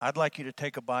I'd like you to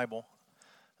take a Bible.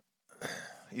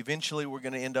 Eventually, we're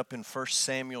going to end up in 1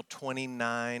 Samuel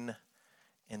 29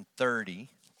 and 30.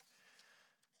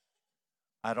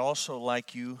 I'd also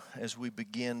like you, as we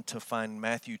begin, to find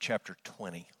Matthew chapter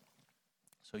 20.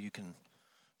 So you can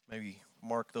maybe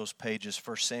mark those pages,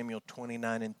 1 Samuel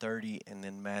 29 and 30, and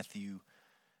then Matthew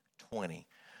 20.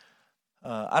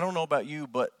 I don't know about you,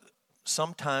 but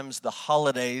sometimes the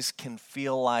holidays can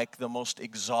feel like the most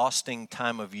exhausting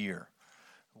time of year,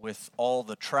 with all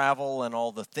the travel and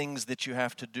all the things that you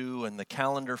have to do, and the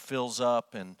calendar fills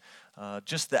up, and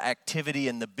just the activity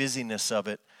and the busyness of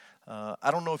it.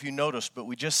 I don't know if you noticed, but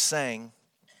we just sang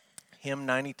hymn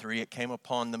 93, It Came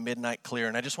Upon the Midnight Clear,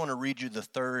 and I just want to read you the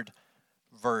third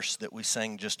verse that we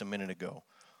sang just a minute ago.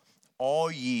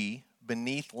 All ye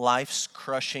beneath life's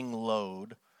crushing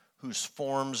load, whose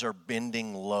forms are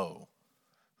bending low,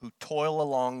 who toil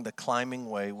along the climbing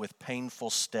way with painful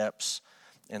steps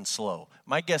and slow.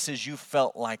 My guess is you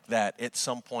felt like that at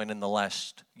some point in the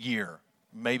last year.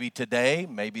 Maybe today,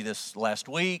 maybe this last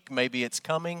week, maybe it's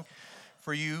coming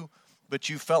for you, but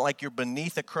you felt like you're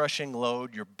beneath a crushing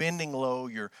load, you're bending low,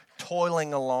 you're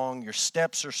toiling along, your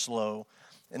steps are slow.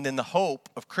 And then the hope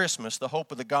of Christmas, the hope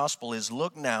of the gospel is,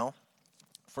 look now,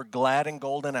 for glad and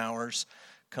golden hours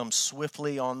come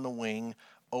swiftly on the wing.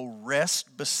 Oh,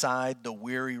 rest beside the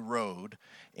weary road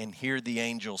and hear the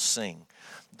angels sing.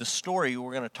 The story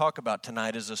we're going to talk about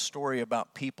tonight is a story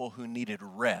about people who needed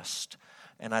rest.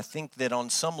 And I think that on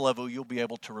some level you'll be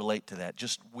able to relate to that.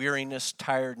 Just weariness,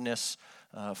 tiredness,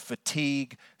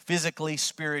 fatigue, physically,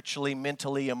 spiritually,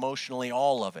 mentally, emotionally,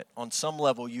 all of it. On some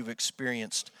level you've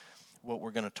experienced what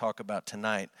we're going to talk about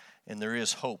tonight. And there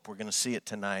is hope. We're going to see it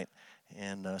tonight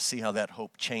and see how that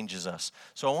hope changes us.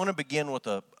 So I want to begin with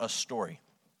a story.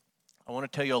 I want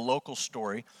to tell you a local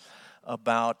story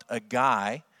about a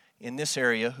guy in this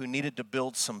area who needed to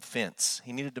build some fence.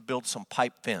 He needed to build some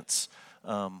pipe fence,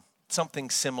 something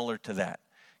similar to that.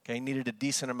 Okay, he needed a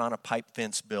decent amount of pipe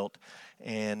fence built,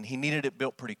 and he needed it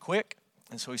built pretty quick.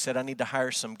 And so he said, I need to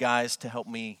hire some guys to help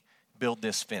me build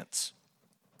this fence.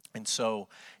 And so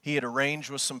he had arranged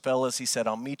with some fellas. He said,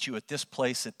 I'll meet you at this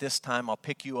place at this time. I'll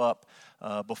pick you up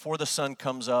before the sun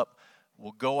comes up.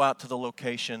 We'll go out to the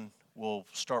location. We'll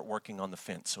start working on the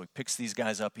fence. So he picks these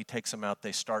guys up. He takes them out.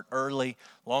 They start early.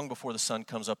 Long before the sun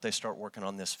comes up, they start working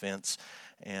on this fence.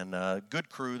 And good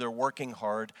crew. They're working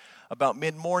hard. About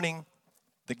mid-morning,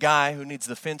 the guy who needs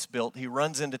the fence built, he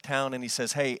runs into town and he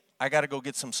says, hey, I got to go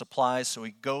get some supplies. So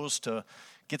he goes to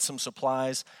get some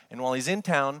supplies. And while he's in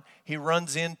town, he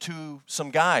runs into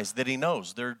some guys that he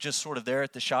knows. They're just sort of there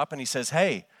at the shop. And he says,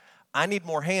 hey, I need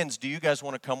more hands. Do you guys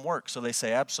want to come work? So they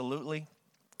say, absolutely.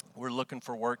 We're looking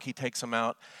for work. He takes them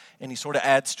out, and he sort of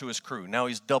adds to his crew. Now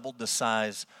he's doubled the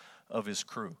size of his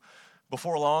crew.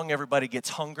 Before long, everybody gets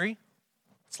hungry.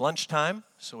 It's lunchtime,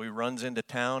 so he runs into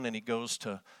town, and he goes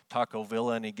to Taco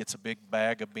Villa, and he gets a big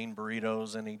bag of bean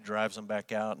burritos, and he drives them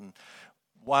back out. And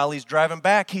while he's driving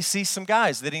back, he sees some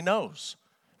guys that he knows.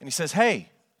 And he says,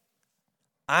 hey,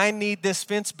 I need this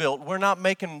fence built. We're not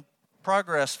making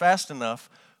progress fast enough.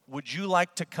 Would you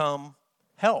like to come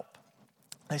help?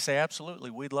 They say, absolutely,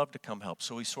 we'd love to come help.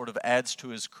 So he sort of adds to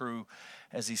his crew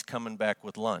as he's coming back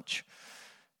with lunch.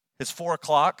 It's 4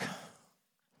 o'clock.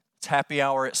 It's happy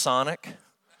hour at Sonic.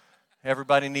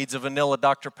 Everybody needs a vanilla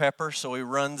Dr. Pepper, so he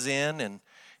runs in, and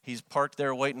he's parked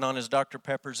there waiting on his Dr.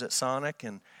 Peppers at Sonic,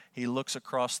 and he looks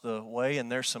across the way,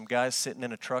 and there's some guys sitting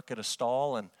in a truck at a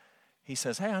stall, and he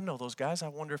says, hey, I know those guys. I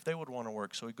wonder if they would want to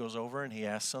work. So he goes over, and he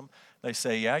asks them. They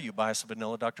say, yeah, you buy us a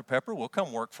vanilla Dr. Pepper, we'll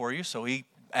come work for you. So he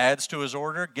adds to his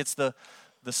order, gets the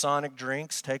Sonic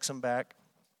drinks, takes them back.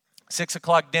 6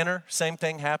 o'clock dinner, same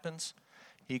thing happens.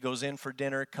 He goes in for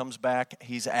dinner, comes back.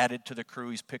 He's added to the crew.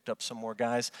 He's picked up some more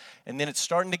guys. And then it's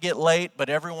starting to get late, but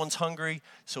everyone's hungry.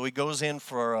 So he goes in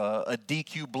for a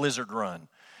DQ Blizzard run.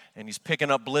 And he's picking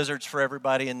up blizzards for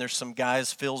everybody. And there's some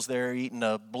guys, Phil's there eating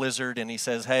a blizzard. And he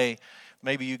says, hey,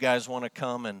 maybe you guys want to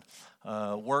come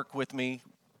and work with me.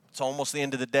 It's almost the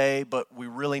end of the day, but we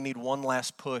really need one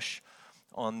last push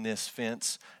on this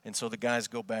fence. And so the guys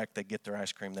go back, they get their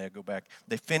ice cream, they go back.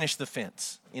 They finish the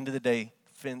fence. End of the day,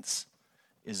 fence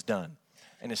is done.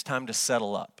 And it's time to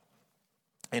settle up.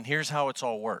 And here's how it's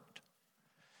all worked.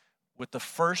 With the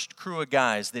first crew of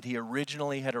guys that he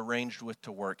originally had arranged with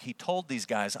to work, he told these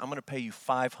guys, I'm going to pay you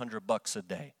 $500 a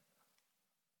day.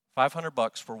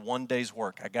 $500 for 1 day's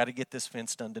work. I got to get this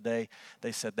fence done today.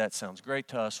 They said, that sounds great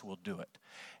to us, we'll do it.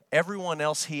 Everyone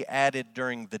else he added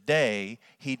during the day,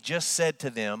 he just said to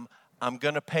them, I'm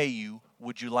going to pay you.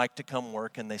 Would you like to come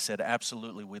work? And they said,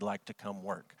 absolutely, we'd like to come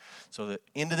work. So at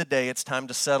the end of the day, it's time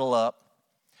to settle up.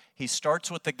 He starts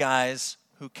with the guys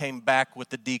who came back with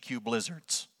the DQ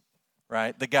Blizzards,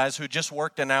 right? The guys who just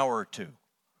worked an hour or two.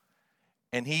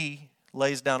 And he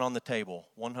lays down on the table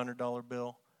 $100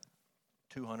 bill,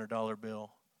 $200 bill,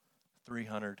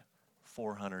 $300,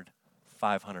 $400,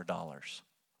 $500.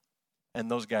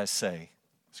 And those guys say,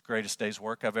 it's the greatest day's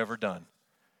work I've ever done.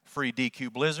 Free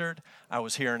DQ Blizzard. I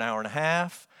was here an hour and a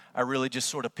half. I really just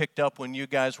sort of picked up when you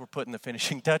guys were putting the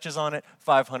finishing touches on it.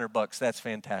 $500. That's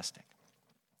fantastic.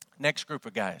 Next group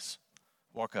of guys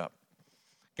walk up.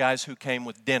 Guys who came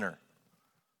with dinner.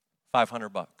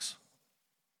 $500.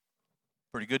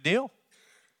 Pretty good deal,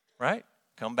 right?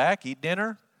 Come back, eat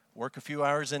dinner, work a few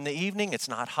hours in the evening. It's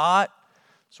not hot.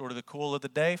 Sort of the cool of the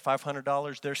day.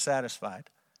 $500. They're satisfied.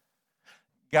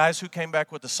 Guys who came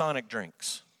back with the Sonic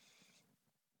drinks.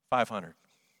 $500.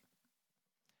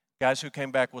 Guys who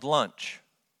came back with lunch,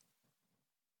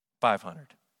 $500.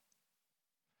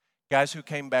 Guys who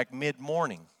came back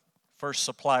mid-morning, first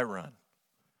supply run,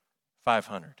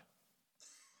 $500.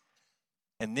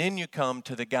 And then you come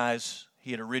to the guys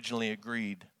he had originally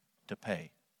agreed to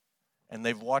pay. And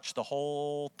they've watched the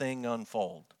whole thing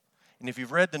unfold. And if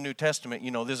you've read the New Testament, you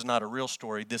know this is not a real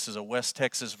story. This is a West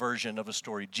Texas version of a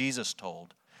story Jesus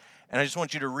told. And I just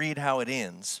want you to read how it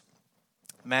ends.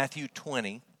 Matthew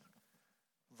 20,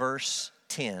 verse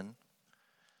 10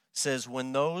 says,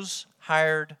 when those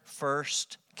hired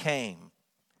first came,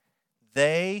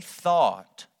 they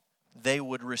thought they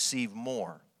would receive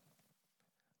more.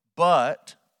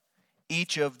 But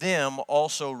each of them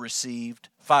also received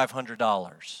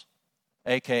 $500,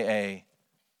 a.k.a.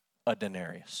 a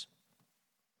denarius.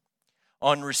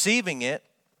 On receiving it,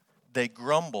 they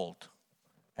grumbled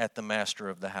at the master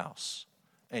of the house.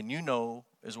 And you know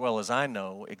as well as I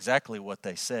know exactly what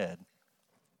they said.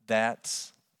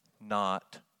 That's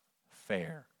not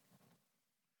fair.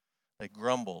 They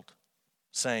grumbled,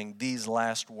 saying, these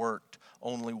last worked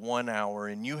only 1 hour,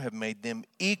 and you have made them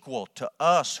equal to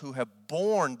us who have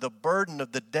borne the burden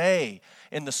of the day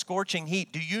in the scorching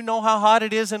heat. Do you know how hot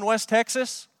it is in West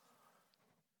Texas?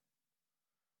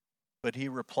 But he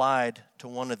replied to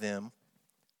one of them,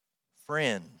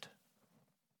 friend,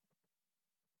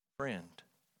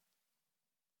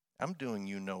 I'm doing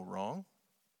you no wrong.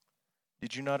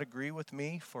 Did you not agree with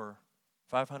me for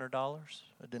 $500,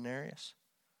 a denarius?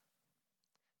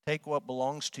 Take what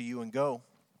belongs to you and go.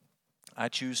 I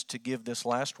choose to give this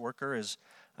last worker as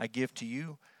I give to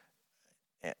you.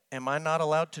 Am I not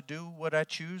allowed to do what I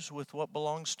choose with what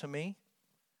belongs to me?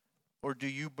 Or do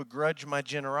you begrudge my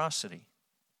generosity?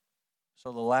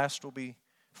 So the last will be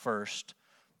first,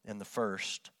 and the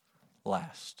first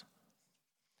last.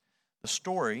 The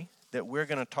story that we're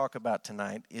going to talk about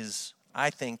tonight is, I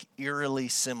think, eerily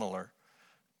similar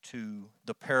to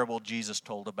the parable Jesus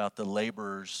told about the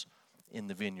laborers in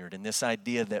the vineyard. And this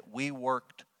idea that we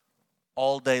worked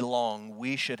all day long,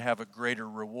 we should have a greater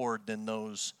reward than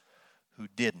those who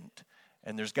didn't.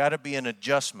 And there's got to be an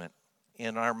adjustment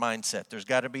in our mindset. There's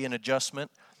got to be an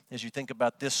adjustment as you think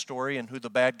about this story and who the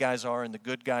bad guys are and the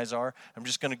good guys are. I'm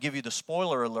just going to give you the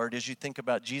spoiler alert as you think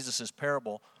about Jesus'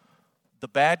 parable. The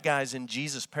bad guys in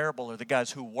Jesus' parable are the guys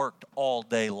who worked all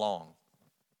day long.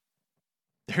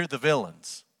 They're the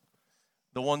villains.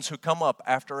 The ones who come up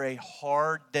after a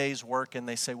hard day's work and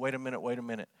they say, wait a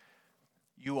minute.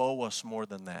 You owe us more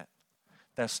than that.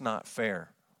 That's not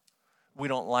fair. We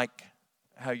don't like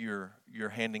how you're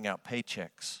handing out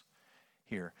paychecks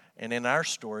here. And in our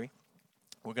story,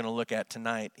 we're going to look at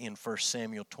tonight in 1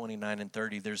 Samuel 29 and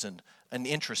 30, there's an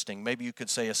interesting, maybe you could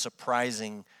say a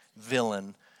surprising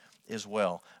villain as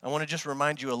well. I want to just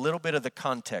remind you a little bit of the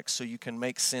context so you can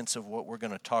make sense of what we're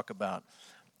going to talk about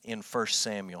in 1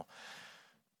 Samuel.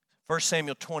 1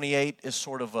 Samuel 28 is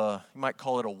sort of you might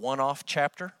call it a one-off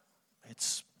chapter.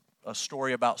 It's a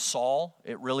story about Saul.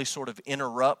 It really sort of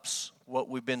interrupts what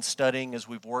we've been studying as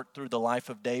we've worked through the life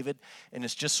of David. And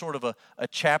it's just sort of a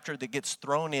chapter that gets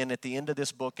thrown in at the end of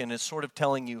this book, and it's sort of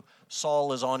telling you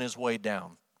Saul is on his way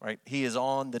down. Right? He is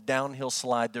on the downhill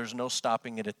slide. There's no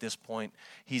stopping it at this point.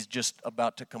 He's just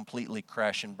about to completely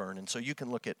crash and burn. And so you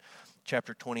can look at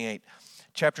chapter 28.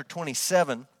 Chapter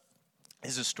 27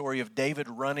 is a story of David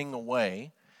running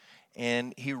away,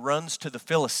 and he runs to the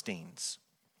Philistines.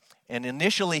 And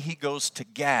initially he goes to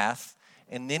Gath,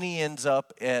 and then he ends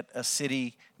up at a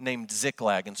city named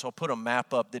Ziklag. And so I'll put a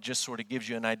map up that just sort of gives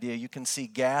you an idea. You can see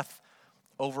Gath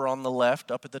over on the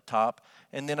left, up at the top,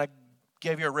 and then I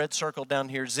gave you a red circle down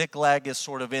here. Ziklag is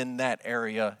sort of in that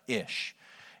area-ish.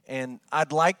 And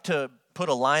I'd like to put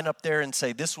a line up there and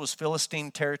say this was Philistine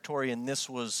territory and this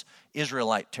was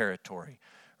Israelite territory.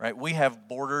 Right? We have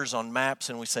borders on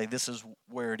maps and we say this is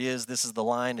where it is, this is the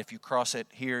line. If you cross it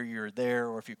here, you're there,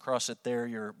 or if you cross it there,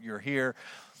 you're here.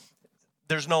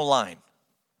 there's no line.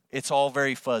 It's all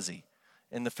very fuzzy.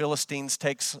 And the Philistines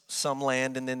take some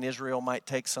land, and then Israel might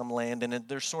take some land, and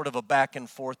there's sort of a back and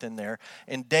forth in there.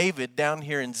 And David, down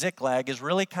here in Ziklag, is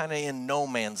really kind of in no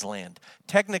man's land.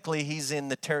 Technically, he's in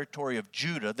the territory of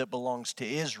Judah that belongs to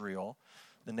Israel,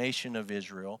 the nation of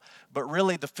Israel. But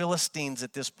really, the Philistines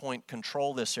at this point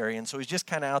control this area, and so he's just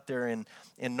kind of out there in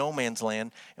no man's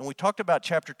land. And we talked about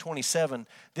chapter 27.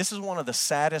 This is one of the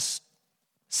saddest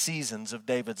seasons of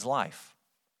David's life,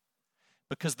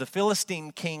 because the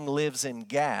Philistine king lives in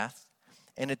Gath,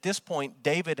 and at this point,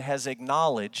 David has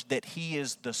acknowledged that he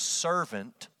is the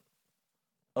servant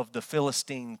of the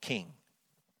Philistine king.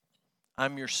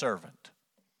 I'm your servant.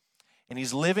 And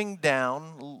he's living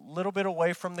down a little bit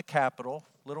away from the capital,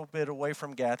 a little bit away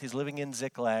from Gath. He's living in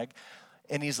Ziklag,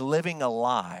 and he's living a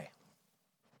lie.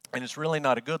 And it's really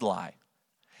not a good lie.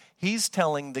 He's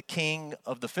telling the king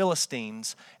of the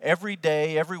Philistines, every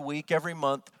day, every week, every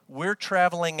month, we're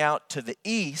traveling out to the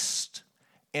east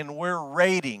and we're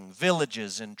raiding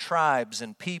villages and tribes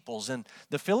and peoples. And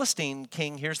the Philistine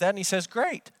king hears that and he says,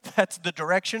 great, that's the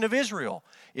direction of Israel.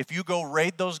 If you go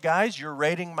raid those guys, you're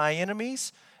raiding my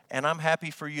enemies, and I'm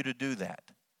happy for you to do that.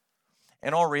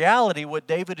 In all reality, what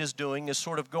David is doing is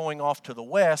sort of going off to the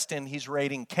west, and he's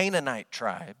raiding Canaanite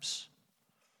tribes,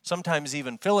 sometimes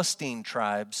even Philistine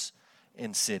tribes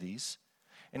in cities.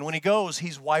 And when he goes,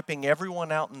 he's wiping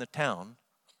everyone out in the town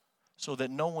so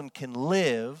that no one can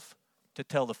live to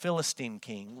tell the Philistine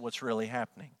king what's really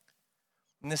happening.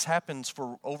 And this happens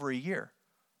for over a year,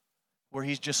 where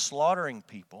he's just slaughtering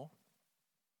people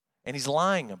and he's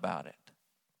lying about it.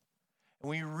 And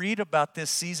when you read about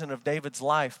this season of David's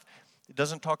life, it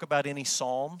doesn't talk about any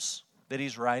psalms that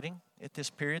he's writing at this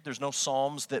period. There's no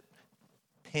psalms that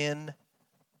pin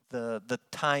the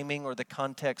timing or the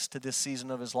context to this season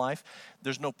of his life.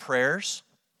 There's no prayers.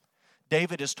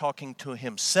 David is talking to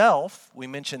himself. We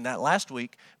mentioned that last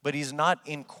week, but he's not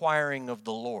inquiring of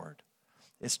the Lord.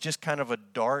 It's just kind of a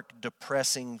dark,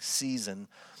 depressing season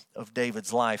of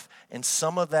David's life. And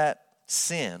some of that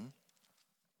sin,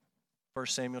 1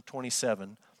 Samuel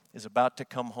 27, is about to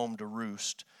come home to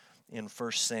roost in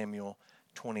 1 Samuel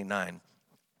 29.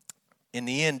 In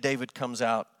the end, David comes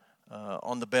out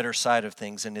on the better side of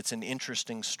things, and it's an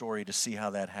interesting story to see how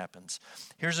that happens.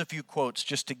 Here's a few quotes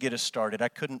just to get us started. I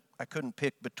couldn't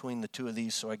pick between the two of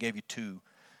these, so I gave you two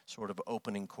sort of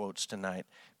opening quotes tonight.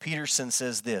 Peterson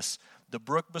says this: "The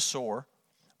Brook Besor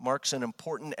marks an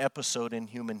important episode in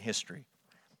human history.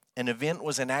 An event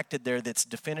was enacted there that's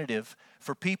definitive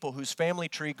for people whose family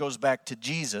tree goes back to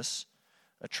Jesus,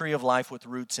 a tree of life with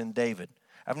roots in David.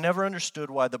 I've never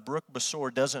understood why the Brook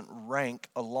Besor doesn't rank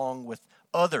along with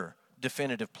other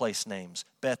definitive place names: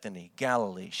 Bethany,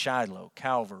 Galilee, Shiloh,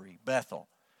 Calvary, Bethel.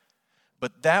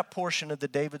 But that portion of the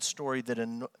David story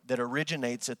that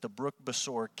originates at the Brook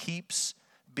Besor keeps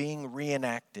being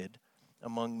reenacted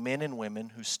among men and women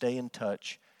who stay in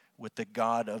touch with the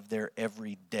God of their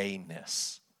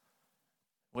everydayness."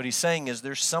 What he's saying is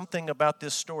there's something about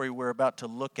this story we're about to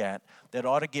look at that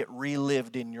ought to get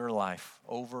relived in your life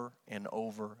over and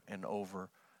over and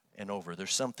over and over.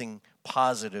 There's something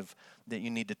positive that you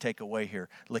need to take away here.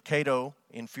 Lucado,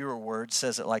 in fewer words,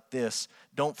 says it like this: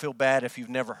 "Don't feel bad if you've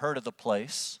never heard of the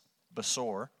place,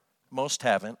 Besor. Most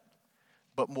haven't,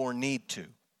 but more need to.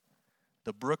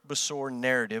 The Brook Besor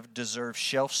narrative deserves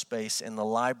shelf space in the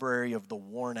library of the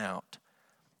worn out.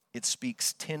 It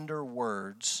speaks tender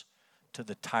words to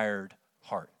the tired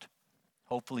heart."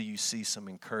 Hopefully you see some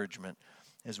encouragement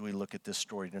as we look at this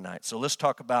story tonight. So let's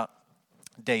talk about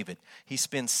David. He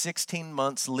spends 16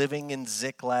 months living in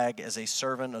Ziklag as a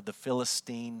servant of the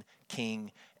Philistine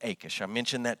king Achish. I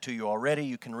mentioned that to you already.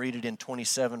 You can read it in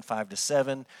 27,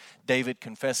 5-7. David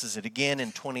confesses it again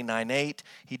in 29:8.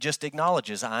 He just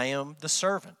acknowledges, "I am the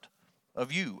servant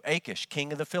of you, Achish,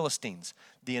 king of the Philistines."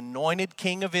 The anointed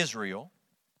king of Israel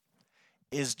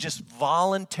is just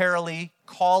voluntarily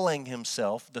calling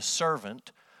himself the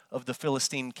servant of the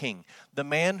Philistine king. The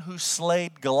man who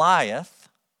slayed Goliath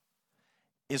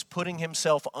is putting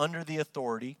himself under the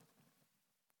authority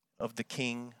of the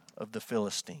king of the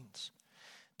Philistines.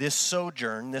 This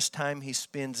sojourn, this time he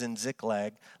spends in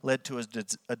Ziklag, led to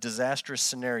a disastrous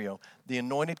scenario. The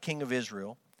anointed king of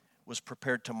Israel was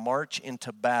prepared to march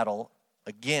into battle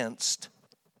against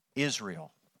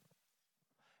Israel.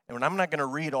 And I'm not going to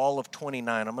read all of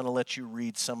 29. I'm going to let you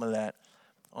read some of that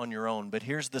on your own. But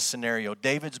here's the scenario.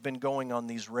 David's been going on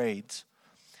these raids,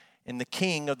 and the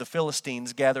king of the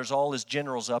Philistines gathers all his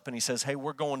generals up, and he says, "Hey,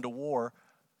 we're going to war.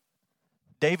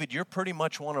 David, you're pretty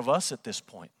much one of us at this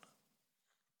point.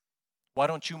 Why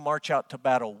don't you march out to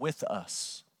battle with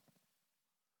us?"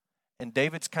 And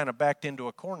David's kind of backed into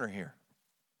a corner here.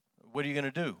 What are you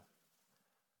going to do?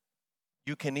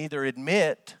 You can either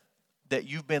admit that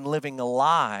you've been living a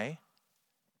lie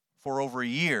for over a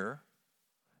year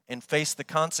and face the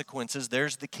consequences.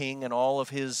 There's the king and all of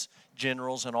his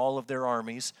generals and all of their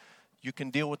armies. You can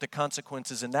deal with the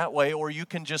consequences in that way, or you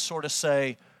can just sort of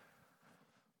say,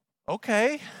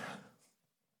 okay.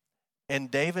 And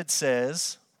David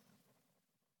says,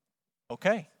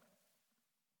 okay.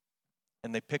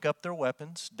 And they pick up their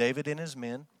weapons, David and his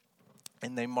men,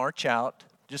 and they march out.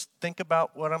 Just think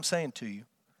about what I'm saying to you.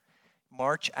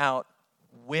 March out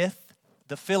with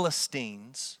the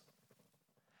Philistines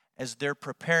as they're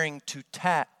preparing to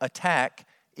attack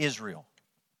Israel.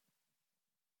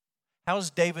 How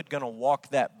is David going to walk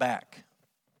that back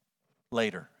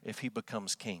later if he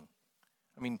becomes king?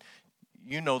 I mean,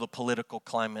 you know the political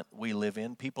climate we live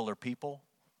in. People are people.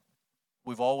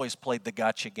 We've always played the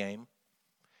gotcha game.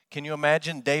 Can you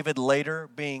imagine David later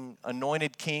being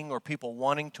anointed king or people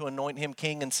wanting to anoint him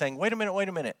king and saying, wait a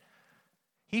minute.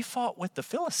 He fought with the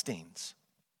Philistines.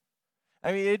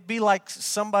 I mean, it'd be like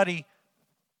somebody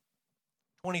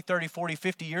 20, 30, 40,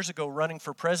 50 years ago running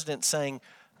for president saying,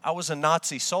 I was a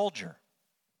Nazi soldier.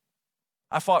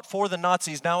 I fought for the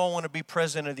Nazis. Now I want to be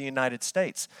president of the United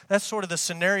States. That's sort of the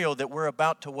scenario that we're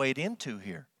about to wade into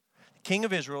here. The king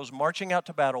of Israel is marching out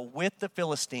to battle with the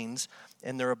Philistines,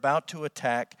 and they're about to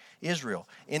attack Israel.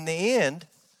 In the end,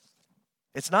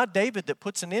 it's not David that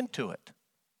puts an end to it.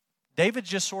 David's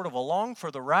just sort of along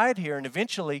for the ride here, and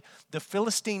eventually the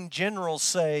Philistine generals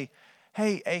say,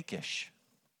 hey, Achish,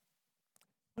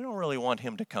 we don't really want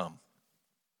him to come.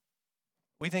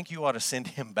 We think you ought to send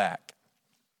him back.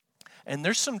 And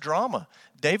there's some drama.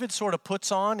 David sort of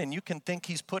puts on, and you can think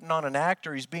he's putting on an act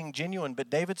or he's being genuine, but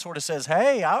David sort of says,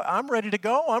 hey, I'm ready to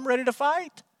go. I'm ready to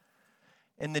fight.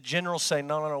 And the generals say,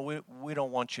 no, we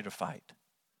don't want you to fight.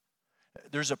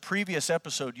 There's a previous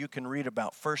episode you can read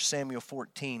about 1 Samuel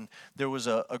 14. There was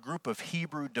a group of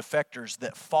Hebrew defectors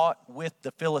that fought with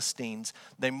the Philistines.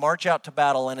 They march out to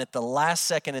battle, and at the last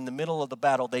second in the middle of the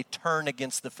battle, they turn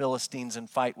against the Philistines and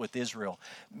fight with Israel.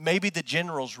 Maybe the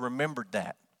generals remembered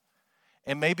that.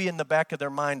 And maybe in the back of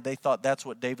their mind, they thought that's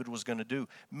what David was going to do.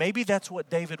 Maybe that's what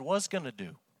David was going to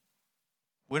do.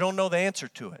 We don't know the answer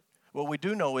to it. What we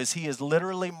do know is he is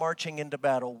literally marching into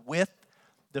battle with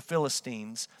the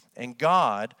Philistines, and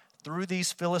God, through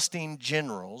these Philistine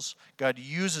generals, God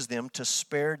uses them to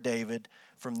spare David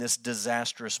from this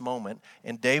disastrous moment.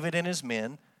 And David and his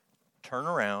men turn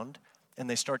around, and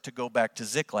they start to go back to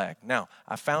Ziklag. Now,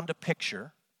 I found a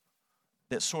picture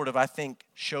that sort of, I think,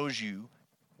 shows you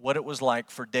what it was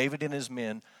like for David and his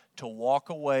men to walk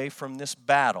away from this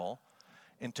battle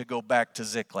and to go back to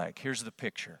Ziklag. Here's the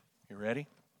picture. You ready?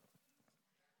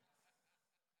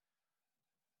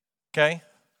 Okay.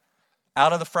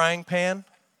 Out of the frying pan,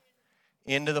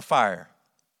 into the fire.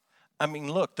 I mean,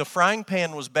 look, the frying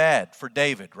pan was bad for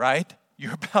David, right?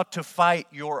 You're about to fight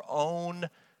your own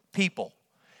people.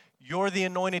 You're the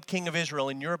anointed king of Israel,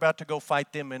 and you're about to go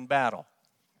fight them in battle.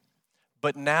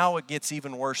 But now it gets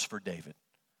even worse for David.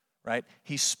 Right?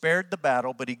 He spared the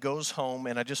battle, but he goes home,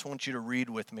 and I just want you to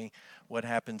read with me what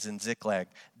happens in Ziklag.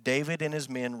 David and his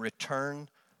men return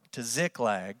to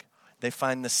Ziklag. They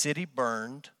find the city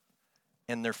burned,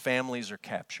 and their families are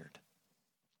captured.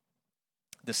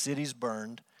 The city's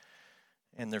burned,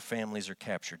 and their families are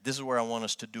captured. This is where I want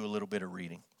us to do a little bit of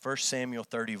reading. 1 Samuel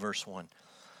 30, verse 1.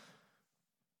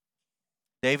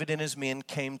 David and his men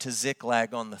came to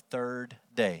Ziklag on the third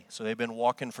day. So they've been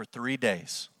walking for 3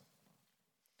 days.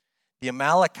 The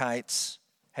Amalekites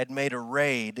had made a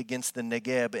raid against the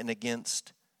Negeb and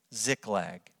against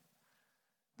Ziklag.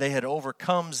 They had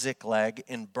overcome Ziklag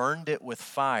and burned it with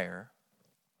fire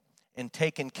and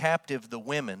taken captive the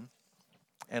women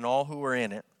and all who were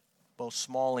in it, both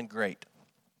small and great.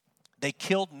 They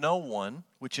killed no one,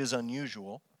 which is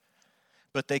unusual,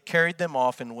 but they carried them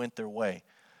off and went their way.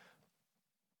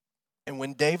 And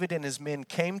when David and his men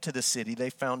came to the city,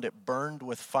 they found it burned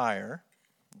with fire,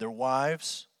 their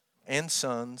wives and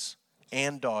sons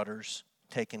and daughters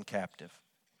taken captive.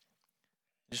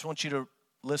 I just want you to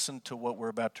listen to what we're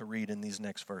about to read in these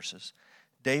next verses.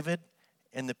 David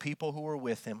and the people who were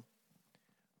with him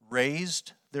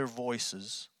raised their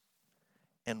voices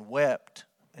and wept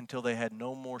until they had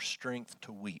no more strength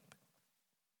to weep.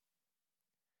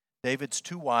 David's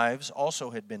 2 wives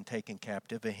also had been taken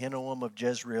captive, Ahinoam of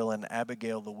Jezreel and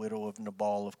Abigail, the widow of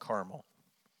Nabal of Carmel.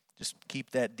 Just keep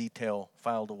that detail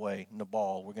filed away,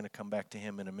 Nabal. We're going to come back to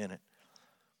him in a minute.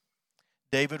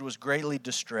 David was greatly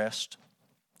distressed,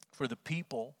 for the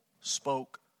people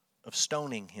spoke of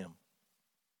stoning him,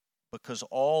 because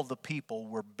all the people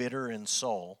were bitter in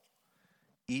soul,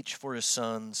 each for his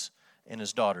sons and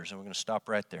his daughters. And we're going to stop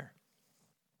right there.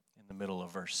 the middle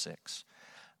of verse 6.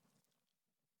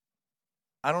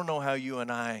 I don't know how you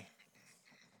and I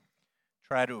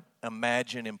try to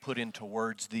imagine and put into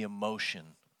words the emotion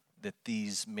that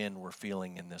these men were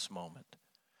feeling in this moment.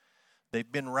 They've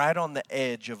been right on the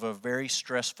edge of a very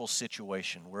stressful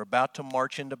situation. We're about to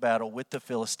march into battle with the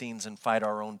Philistines and fight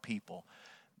our own people.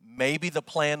 Maybe the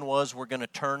plan was we're going to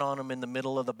turn on them in the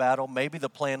middle of the battle. Maybe the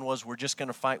plan was we're just going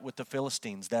to fight with the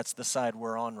Philistines. That's the side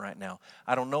we're on right now.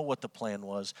 I don't know what the plan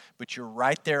was, but you're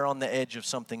right there on the edge of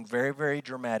something very, very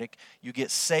dramatic. You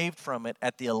get saved from it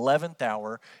at the 11th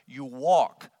hour. You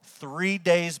walk 3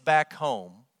 days back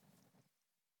home,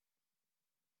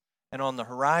 and on the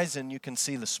horizon you can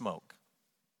see the smoke.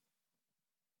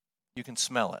 You can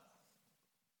smell it.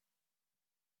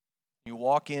 You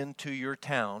walk into your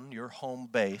town, your home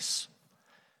base,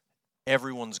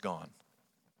 everyone's gone.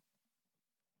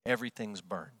 Everything's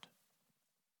burned.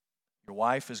 Your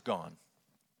wife is gone.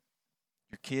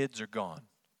 Your kids are gone.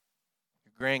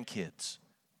 Your grandkids,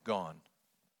 gone.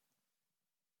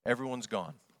 Everyone's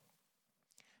gone.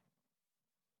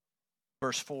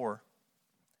 Verse 4,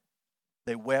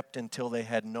 they wept until they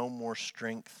had no more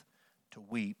strength to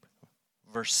weep.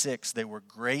 Verse 6, they were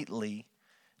greatly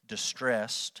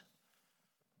distressed.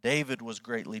 David was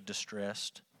greatly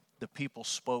distressed. The people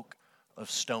spoke of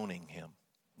stoning him.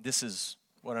 This is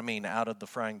what I mean, out of the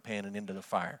frying pan and into the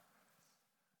fire.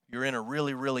 You're in a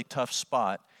really, really tough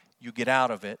spot. You get out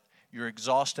of it. You're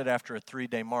exhausted after a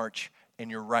 3-day march,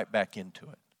 and you're right back into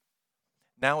it.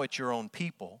 Now it's your own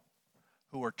people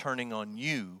who are turning on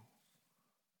you,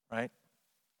 right?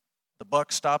 The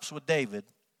buck stops with David.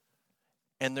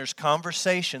 And there's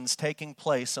conversations taking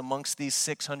place amongst these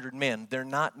 600 men. They're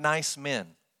not nice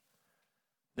men.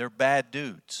 They're bad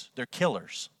dudes. They're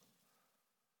killers.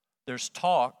 There's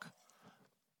talk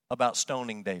about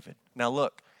stoning David. Now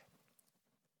look,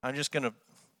 I'm just going to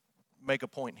make a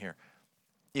point here.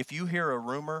 If you hear a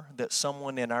rumor that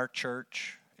someone in our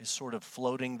church is sort of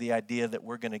floating the idea that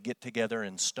we're going to get together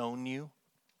and stone you,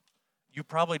 you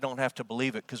probably don't have to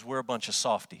believe it because we're a bunch of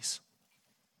softies.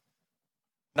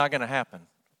 Not going to happen.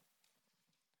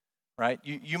 Right?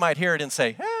 You might hear it and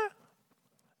say, I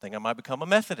think I might become a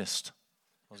Methodist.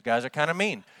 Those guys are kind of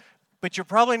mean. But you're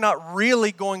probably not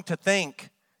really going to think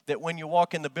that when you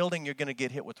walk in the building, you're going to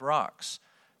get hit with rocks.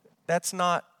 That's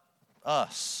not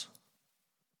us.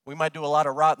 We might do a lot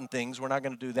of rotten things. We're not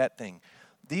going to do that thing.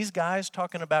 These guys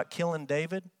talking about killing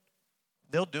David,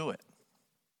 they'll do it.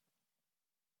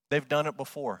 They've done it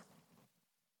before.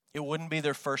 It wouldn't be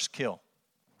their first kill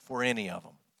for any of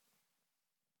them.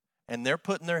 And they're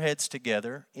putting their heads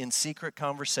together in secret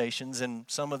conversations, and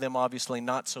some of them obviously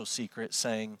not so secret,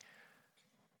 saying,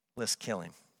 let's kill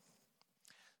him.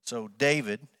 So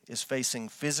David is facing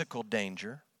physical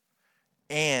danger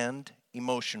and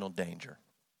emotional danger.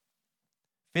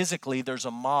 Physically, there's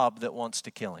a mob that wants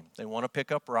to kill him. They want to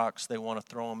pick up rocks. They want to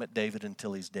throw them at David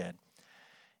until he's dead.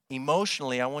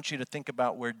 Emotionally, I want you to think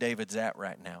about where David's at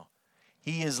right now.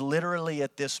 He is literally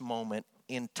at this moment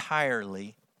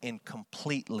entirely and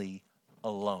completely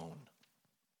alone.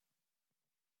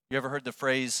 You ever heard the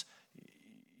phrase,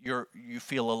 you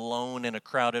feel alone in a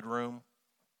crowded room?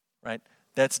 Right?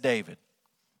 That's David.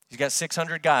 He's got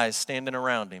 600 guys standing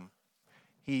around him.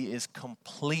 He is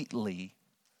completely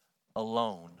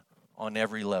alone on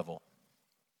every level.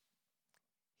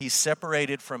 He's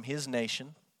separated from his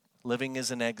nation, living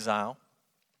as an exile.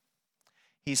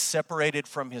 He's separated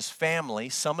from his family.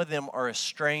 Some of them are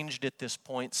estranged at this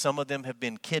point. Some of them have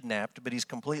been kidnapped, but he's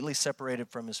completely separated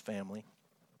from his family.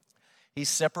 He's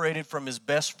separated from his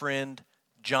best friend,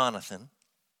 Jonathan.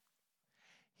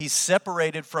 He's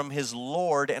separated from his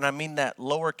Lord, and I mean that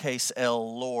lowercase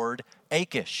l Lord,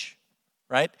 Achish,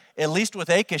 right? At least with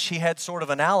Achish, he had sort of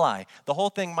an ally. The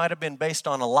whole thing might have been based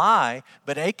on a lie,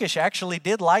 but Achish actually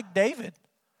did like David.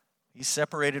 He's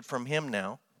separated from him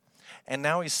now. And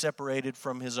now he's separated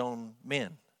from his own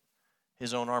men,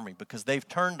 his own army, because they've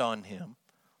turned on him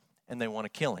and they want to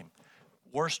kill him.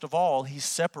 Worst of all, he's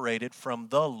separated from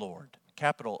the Lord,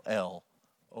 capital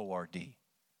L-O-R-D.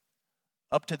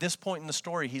 Up to this point in the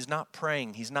story, he's not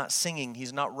praying, he's not singing,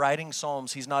 he's not writing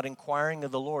psalms, he's not inquiring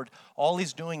of the Lord. All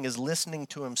he's doing is listening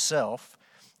to himself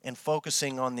and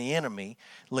focusing on the enemy.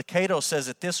 Lucado says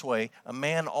it this way, a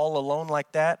man all alone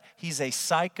like that, he's a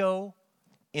psycho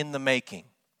in the making.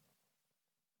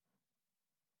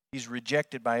 He's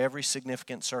rejected by every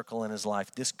significant circle in his life.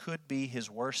 This could be his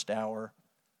worst hour,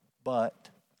 but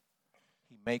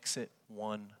he makes it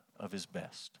one of his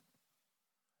best.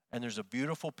 And there's a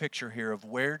beautiful picture here of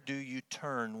where do you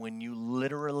turn when you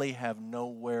literally have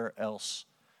nowhere else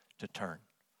to turn.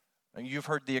 And you've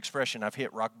heard the expression, I've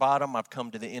hit rock bottom, I've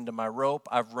come to the end of my rope,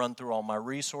 I've run through all my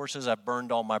resources, I've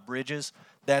burned all my bridges.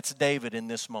 That's David in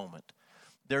this moment.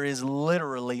 There is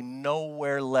literally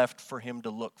nowhere left for him to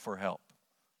look for help.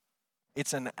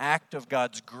 It's an act of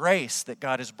God's grace that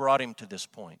God has brought him to this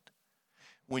point.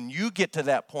 When you get to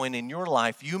that point in your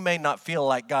life, you may not feel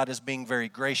like God is being very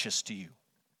gracious to you.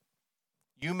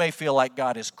 You may feel like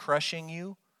God is crushing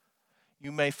you.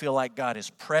 You may feel like God is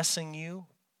pressing you.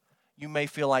 You may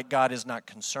feel like God is not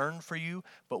concerned for you.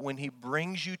 But when He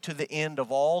brings you to the end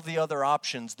of all the other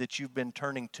options that you've been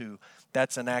turning to,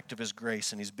 that's an act of His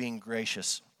grace, and He's being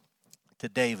gracious to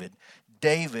David.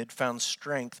 David found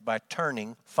strength by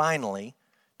turning, finally,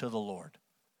 to the Lord.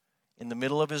 In the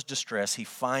middle of his distress, he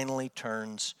finally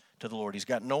turns to the Lord. He's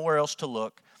got nowhere else to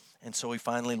look, and so he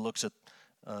finally looks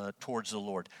towards the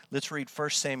Lord. Let's read 1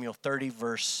 Samuel 30,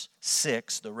 verse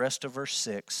 6, the rest of verse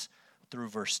 6 through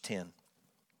verse 10.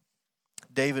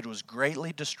 David was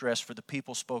greatly distressed, for the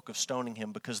people spoke of stoning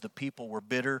him, because the people were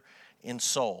bitter in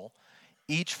soul,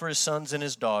 each for his sons and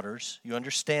his daughters. You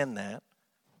understand that?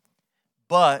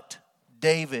 But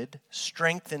David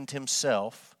strengthened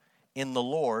himself in the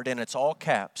Lord, and it's all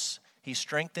caps. He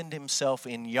strengthened himself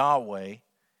in Yahweh,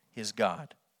 his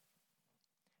God.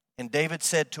 And David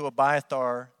said to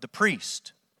Abiathar the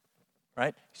priest,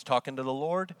 right? He's talking to the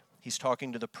Lord. He's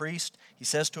talking to the priest. He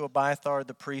says to Abiathar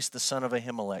the priest, the son of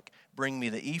Ahimelech, bring me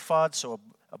the ephod. So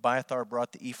Abiathar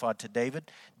brought the ephod to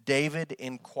David. David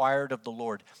inquired of the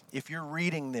Lord. If you're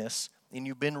reading this, and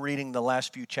you've been reading the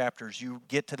last few chapters, you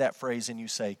get to that phrase and you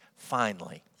say,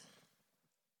 finally.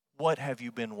 What have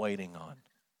you been waiting on?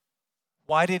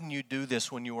 Why didn't you do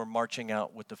this when you were marching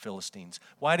out with the Philistines?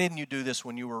 Why didn't you do this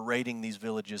when you were raiding these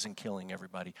villages and killing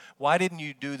everybody? Why didn't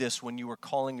you do this when you were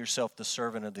calling yourself the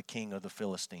servant of the king of the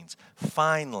Philistines?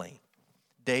 Finally,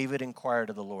 David inquired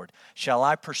of the Lord, shall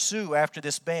I pursue after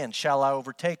this band? Shall I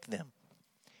overtake them?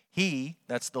 He,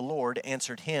 that's the Lord,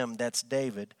 answered him, that's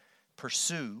David,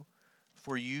 pursue,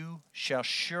 for you shall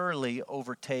surely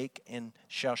overtake and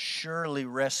shall surely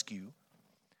rescue.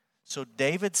 So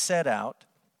David set out,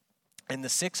 and the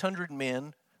 600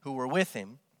 men who were with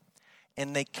him,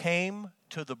 and they came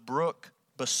to the brook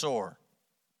Besor,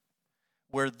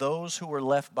 where those who were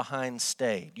left behind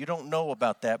stayed. You don't know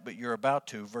about that, but you're about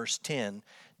to. Verse 10,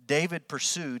 David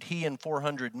pursued, he and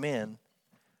 400 men.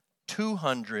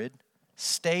 200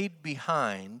 stayed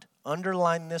behind,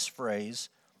 underline this phrase,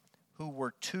 who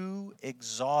were too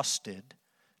exhausted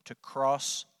to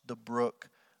cross the brook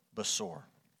Besor.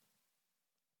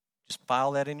 Just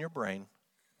file that in your brain.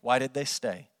 Why did they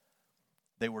stay?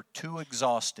 They were too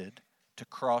exhausted to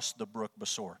cross the brook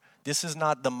Besor. This is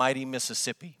not the mighty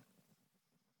Mississippi.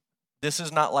 This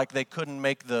is not like they couldn't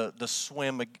make the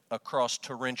swim across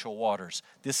torrential waters.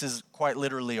 This is quite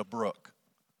literally a brook.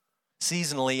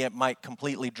 Seasonally, it might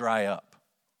completely dry up.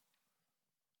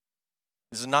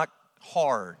 This is not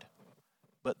hard,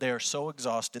 but they are so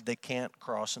exhausted they can't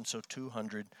cross, and so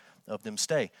 200 of them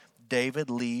stay.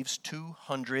 David leaves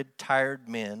 200 tired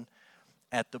men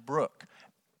at the brook.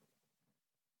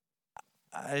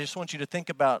 I just want you to think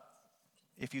about,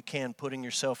 if you can, putting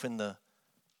yourself in the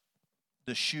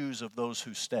shoes of those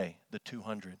who stay, the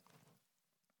 200.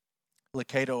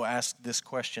 Licato asked this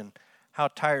question, how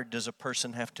tired does a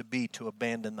person have to be to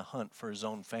abandon the hunt for his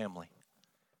own family?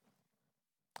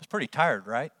 It's pretty tired,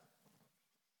 right?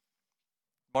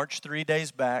 March 3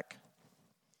 days back.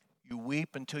 You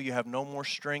weep until you have no more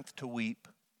strength to weep.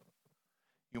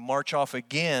 You march off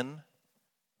again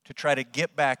to try to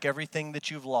get back everything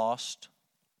that you've lost.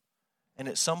 And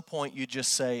at some point you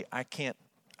just say, I can't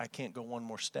go one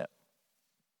more step.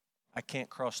 I can't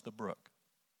cross the brook.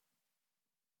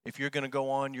 If you're going to go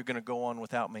on, you're going to go on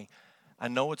without me. I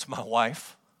know it's my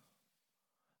wife.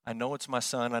 I know it's my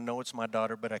son. I know it's my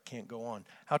daughter, but I can't go on.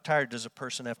 How tired does a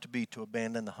person have to be to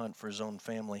abandon the hunt for his own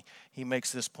family? He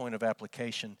makes this point of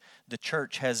application. The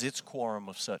church has its quorum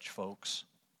of such folks.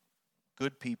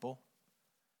 Good people.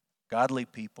 Godly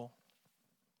people.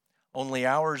 Only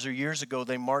hours or years ago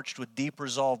they marched with deep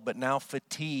resolve, but now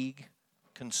fatigue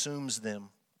consumes them.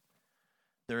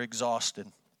 They're exhausted,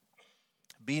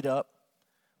 beat up,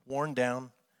 worn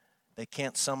down. They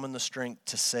can't summon the strength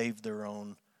to save their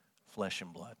own flesh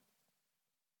and blood.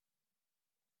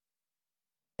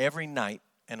 Every night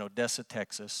in Odessa,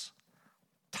 Texas,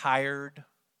 tired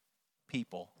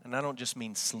people, and I don't just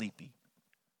mean sleepy,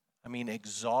 I mean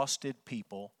exhausted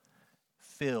people,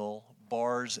 fill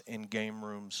bars and game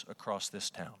rooms across this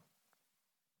town.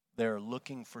 They're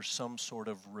looking for some sort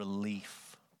of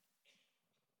relief,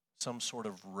 some sort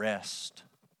of rest,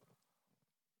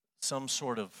 some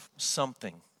sort of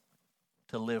something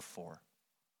to live for.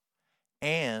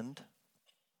 And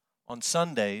On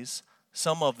Sundays,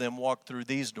 some of them walk through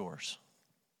these doors.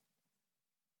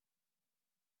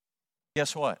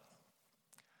 Guess what?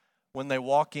 When they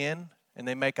walk in and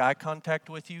they make eye contact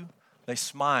with you, they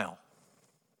smile.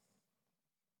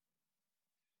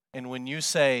 And when you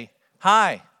say,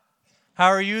 "Hi, how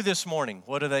are you this morning?"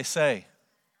 What do they say?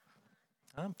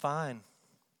 "I'm fine."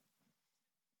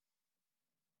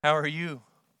 "How are you?"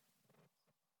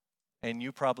 And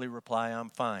you probably reply, "I'm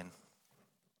fine."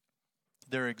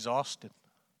 They're exhausted.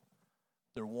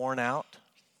 They're worn out.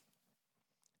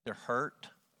 They're hurt.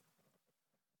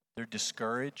 They're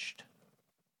discouraged.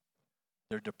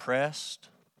 They're depressed.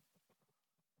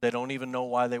 They don't even know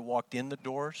why they walked in the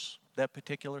doors that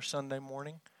particular Sunday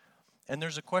morning. And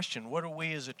there's a question, what are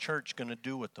we as a church going to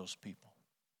do with those people?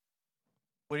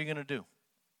 What are you going to do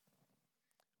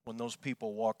when those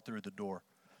people walk through the door?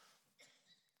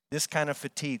 This kind of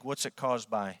fatigue, what's it caused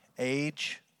by?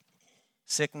 Age,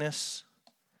 sickness,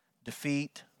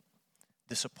 defeat,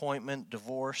 disappointment,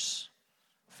 divorce,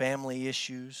 family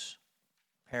issues,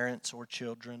 parents or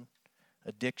children,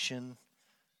 addiction,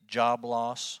 job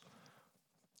loss.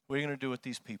 What are you going to do with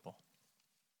these people?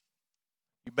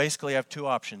 You basically have two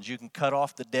options. You can cut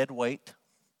off the dead weight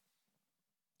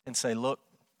and say, "Look,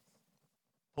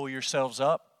 pull yourselves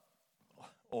up,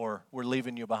 or we're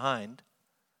leaving you behind."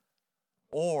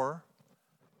 Or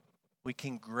we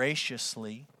can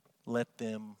graciously let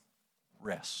them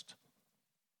rest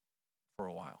for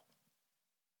a while.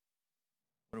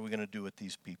 What are we going to do with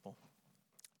these people?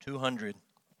 200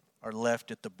 are left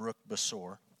at the brook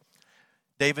Besor.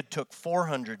 David took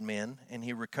 400 men, and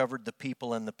he recovered the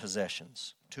people and the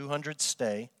possessions. 200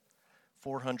 stay,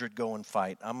 400 go and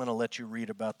fight. I'm going to let you read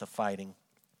about the fighting,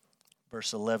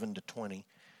 verse 11 to 20.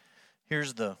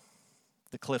 Here's the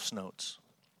Cliff's Notes.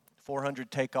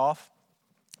 400 take off.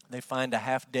 They find a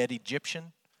half-dead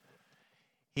Egyptian.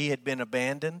 He had been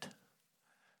abandoned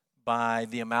by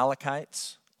the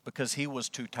Amalekites because he was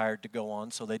too tired to go on,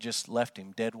 so they just left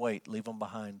him, dead weight, leave him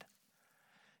behind.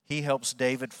 He helps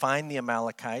David find the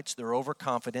Amalekites. They're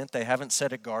overconfident. They haven't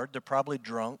set a guard. They're probably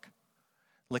drunk.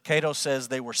 Locato says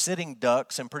they were sitting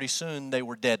ducks, and pretty soon they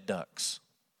were dead ducks.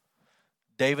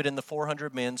 David and the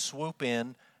 400 men swoop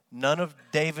in. None of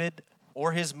David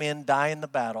or his men die in the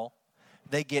battle.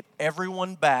 They get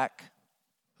everyone back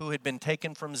who had been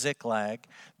taken from Ziklag.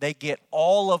 They get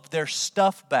all of their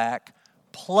stuff back,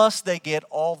 plus they get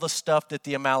all the stuff that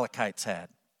the Amalekites had.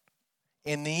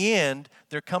 In the end,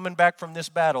 they're coming back from this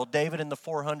battle, David and the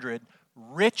 400,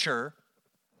 richer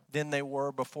than they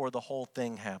were before the whole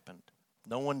thing happened.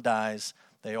 No one dies.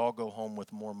 They all go home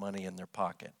with more money in their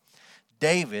pocket.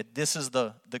 David, this is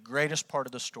the greatest part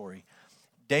of the story.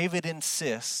 David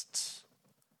insists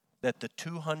that the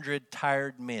 200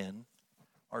 tired men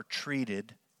are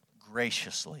treated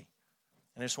graciously.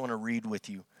 And I just want to read with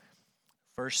you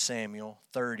 1 Samuel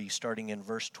 30, starting in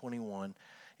verse 21.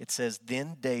 It says,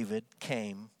 "Then David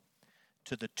came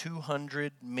to the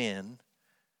 200 men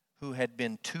who had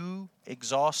been too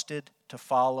exhausted to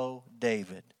follow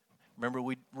David." Remember,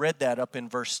 we read that up in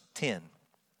verse 10.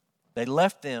 They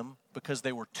left them because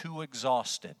they were too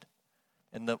exhausted.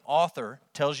 And the author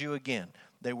tells you again,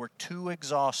 they were too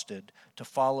exhausted to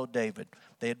follow David.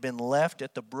 They had been left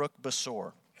at the brook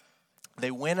Besor.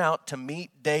 They went out to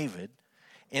meet David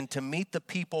and to meet the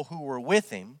people who were with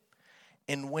him.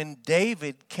 And when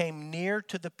David came near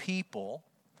to the people,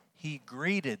 he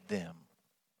greeted them.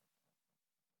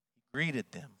 He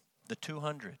greeted them, the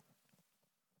 200.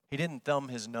 He didn't thumb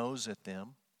his nose at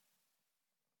them.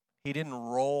 He didn't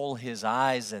roll his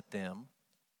eyes at them.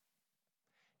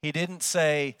 He didn't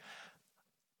say,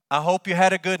 "I hope you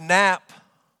had a good nap."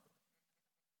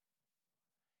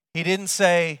 He didn't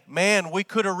say, "Man, we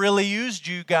could have really used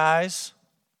you guys."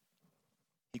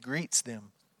 He greets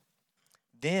them.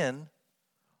 Then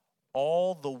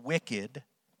all the wicked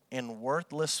and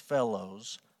worthless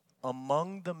fellows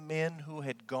among the men who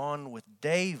had gone with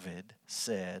David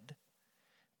said,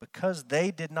 "Because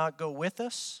they did not go with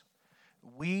us,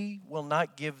 we will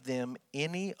not give them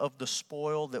any of the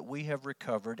spoil that we have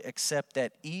recovered, except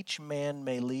that each man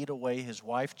may lead away his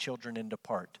wife, children, and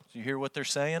depart." So you hear what they're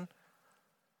saying?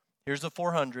 Here's the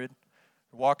 400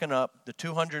 walking up, the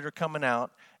 200 are coming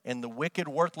out, and the wicked,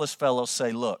 worthless fellows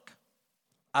say, "Look,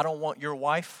 I don't want your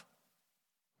wife,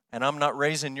 and I'm not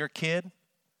raising your kid,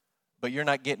 but you're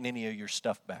not getting any of your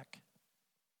stuff back.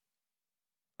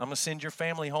 I'm going to send your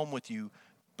family home with you,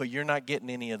 but you're not getting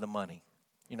any of the money.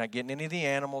 You're not getting any of the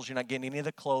animals. You're not getting any of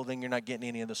the clothing. You're not getting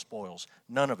any of the spoils.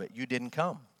 None of it. You didn't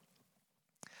come."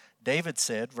 David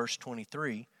said, verse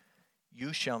 23,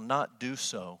 "You shall not do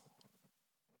so,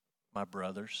 my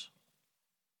brothers."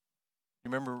 You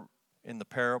remember in the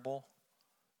parable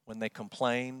When they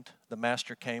complained, the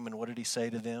master came, and what did he say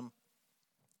to them?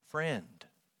 Friend.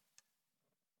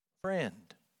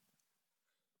 Friend.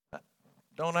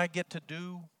 Don't I get to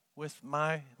do with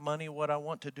my money what I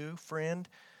want to do, friend?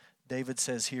 David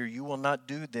says here, you will not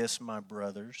do this, my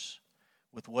brothers,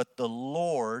 with what the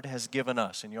Lord has given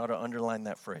us. And you ought to underline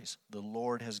that phrase. The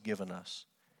Lord has given us.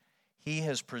 He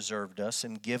has preserved us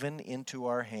and given into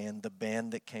our hand the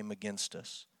band that came against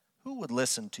us. Who would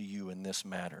listen to you in this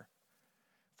matter?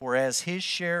 For as his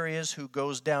share is who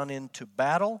goes down into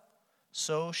battle,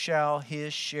 so shall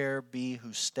his share be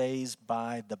who stays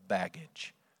by the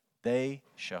baggage. They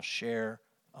shall share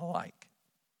alike.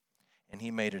 And he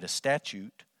made it a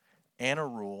statute and a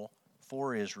rule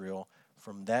for Israel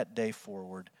from that day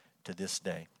forward to this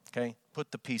day. Okay,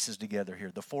 put the pieces together here.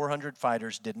 The 400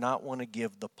 fighters did not want to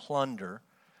give the plunder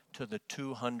to the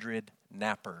 200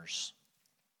 nappers.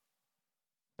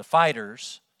 The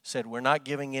fighters said, we're not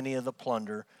giving any of the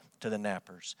plunder to the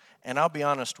nappers. And I'll be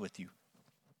honest with you.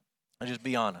 I'll just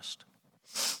be honest.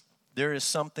 There is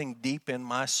something deep in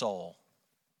my soul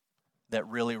that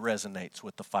really resonates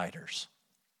with the fighters.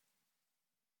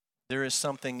 There is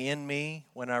something in me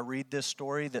when I read this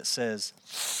story that says,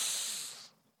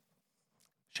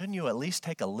 shouldn't you at least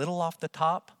take a little off the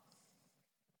top?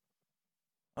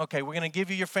 Okay, we're going to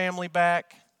give you your family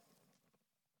back.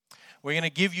 We're going to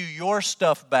give you your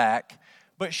stuff back.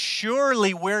 But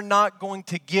surely we're not going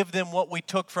to give them what we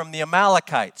took from the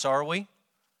Amalekites, are we?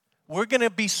 We're going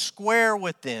to be square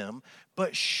with them.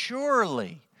 But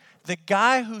surely the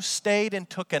guy who stayed and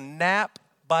took a nap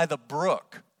by the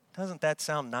brook, doesn't that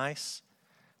sound nice?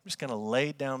 I'm just going to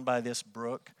lay down by this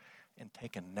brook and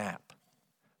take a nap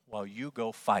while you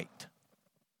go fight.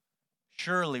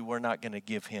 Surely we're not going to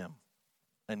give him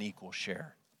an equal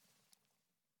share.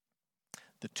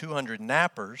 The 200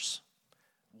 nappers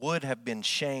would have been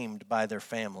shamed by their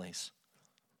families.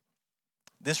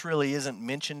 This really isn't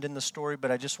mentioned in the story, but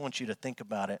I just want you to think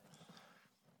about it.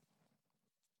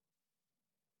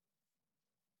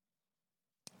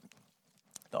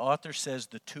 The author says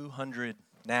the 200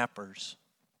 nappers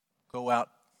go out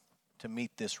to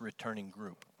meet this returning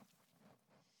group.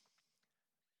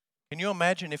 Can you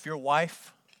imagine if your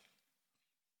wife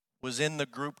was in the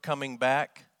group coming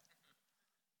back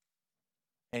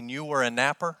and you were a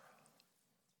napper?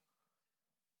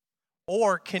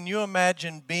 Or can you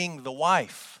imagine being the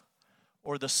wife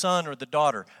or the son or the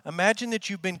daughter? Imagine that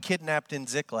you've been kidnapped in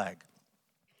Ziklag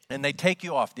and they take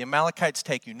you off. The Amalekites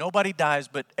take you. Nobody dies,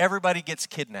 but everybody gets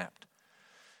kidnapped.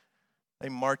 They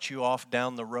march you off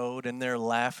down the road and they're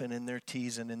laughing and they're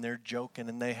teasing and they're joking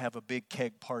and they have a big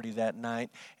keg party that night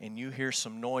and you hear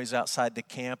some noise outside the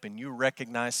camp and you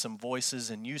recognize some voices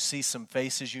and you see some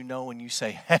faces you know and you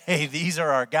say, hey, these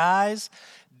are our guys.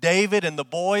 David and the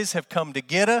boys have come to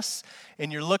get us.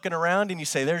 And you're looking around and you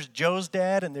say, there's Joe's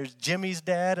dad and there's Jimmy's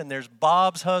dad and there's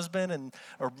Bob's husband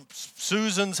or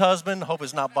Susan's husband. I hope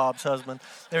it's not Bob's husband.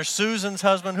 There's Susan's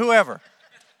husband, whoever.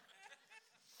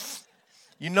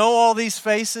 You know all these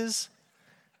faces,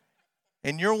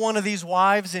 and you're one of these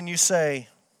wives, and you say,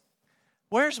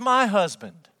 where's my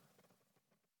husband?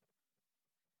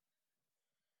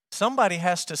 Somebody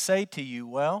has to say to you,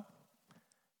 well,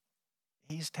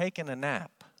 he's taking a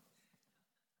nap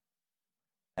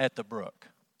at the brook.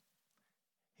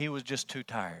 He was just too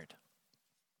tired.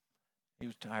 He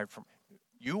was tired from.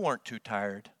 You weren't too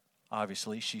tired,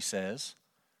 obviously, she says.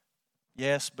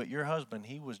 Yes, but your husband,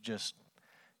 he was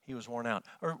worn out.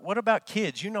 Or what about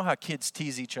kids? You know how kids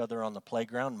tease each other on the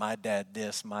playground. My dad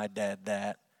this, my dad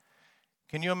that.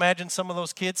 Can you imagine some of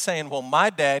those kids saying, well, my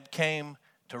dad came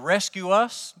to rescue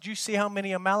us. Did you see how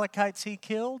many Amalekites he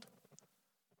killed?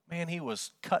 Man, he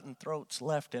was cutting throats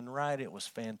left and right. It was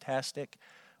fantastic.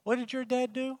 What did your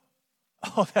dad do?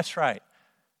 Oh, that's right.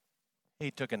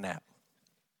 He took a nap.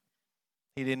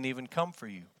 He didn't even come for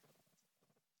you.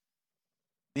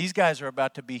 These guys are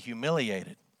about to be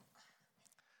humiliated.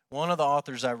 One of the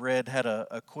authors I read had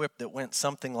a quip that went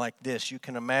something like this. You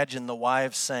can imagine the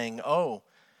wives saying, oh,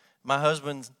 my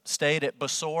husband stayed at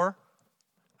Besor.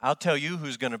 I'll tell you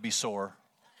who's going to be sore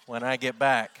when I get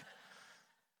back.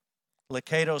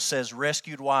 Lucado says,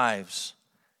 rescued wives,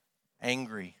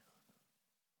 angry.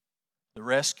 The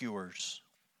rescuers,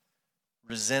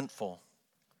 resentful.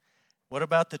 What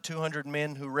about the 200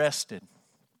 men who rested?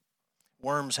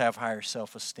 Worms have higher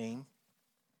self-esteem.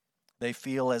 They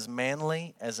feel as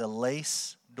manly as a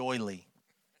lace doily.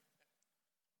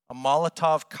 A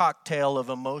Molotov cocktail of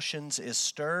emotions is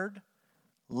stirred,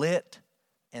 lit,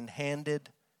 and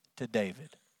handed to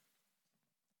David.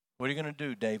 What are you going to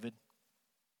do, David?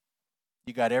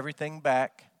 You got everything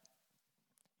back.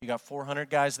 You got 400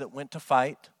 guys that went to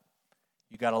fight.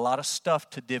 You got a lot of stuff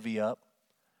to divvy up,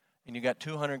 and you got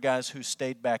 200 guys who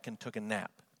stayed back and took a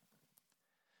nap.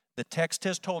 The text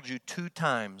has told you 2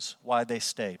 times why they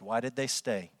stayed. Why did they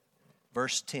stay?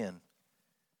 Verse 10.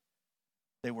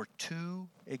 They were too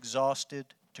exhausted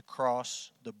to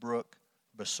cross the brook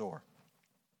Besor.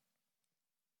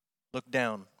 Look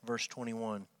down, verse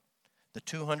 21. The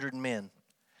 200 men,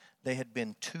 they had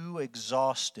been too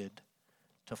exhausted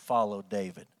to follow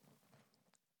David.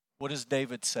 What does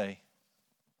David say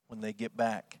when they get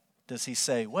back? Does he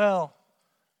say, well,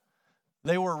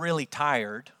 they were really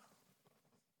tired?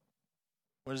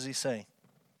 What does he say?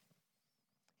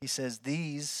 He says,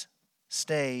 these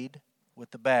stayed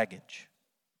with the baggage.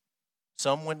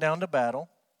 Some went down to battle.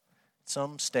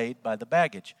 Some stayed by the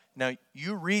baggage. Now,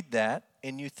 you read that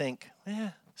and you think,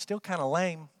 still kind of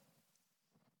lame,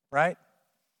 right?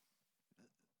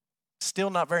 Still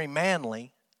not very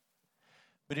manly.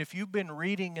 But if you've been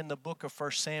reading in the book of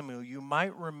 1 Samuel, you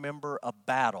might remember a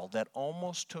battle that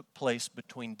almost took place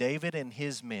between David and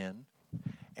his men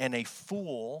and a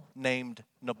fool named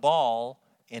Nabal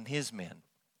and his men.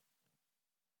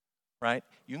 Right?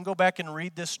 You can go back and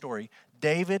read this story.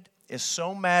 David is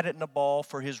so mad at Nabal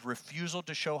for his refusal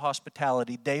to show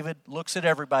hospitality. David looks at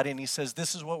everybody and he says,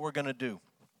 this is what we're going to do.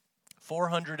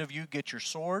 400 of you get your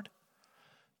sword.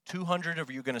 200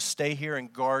 of you are going to stay here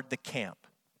and guard the camp.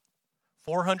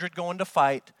 400 going to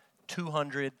fight,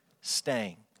 200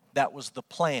 staying. That was the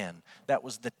plan. That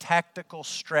was the tactical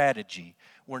strategy.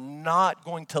 We're not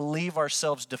going to leave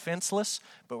ourselves defenseless,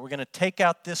 but we're going to take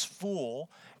out this fool,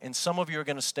 and some of you are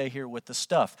going to stay here with the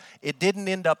stuff. It didn't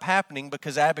end up happening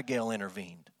because Abigail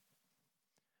intervened.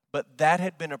 But that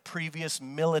had been a previous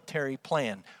military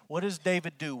plan. What does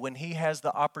David do when he has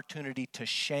the opportunity to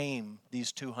shame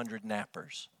these 200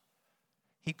 nappers?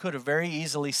 He could have very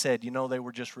easily said, they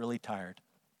were just really tired.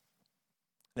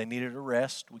 They needed a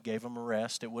rest. We gave them a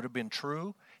rest. It would have been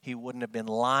true. He wouldn't have been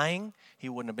lying. He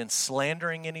wouldn't have been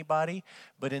slandering anybody.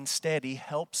 But instead, he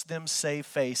helps them save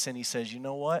face, and he says, you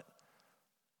know what?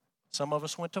 Some of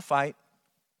us went to fight.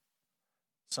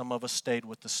 Some of us stayed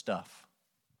with the stuff.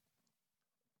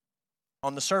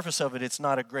 On the surface of it, it's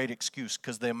not a great excuse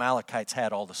because the Amalekites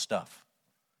had all the stuff.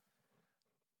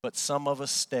 But some of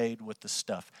us stayed with the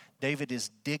stuff. David is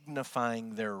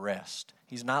dignifying their rest.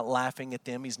 He's not laughing at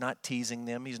them. He's not teasing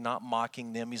them. He's not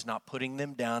mocking them. He's not putting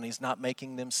them down. He's not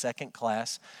making them second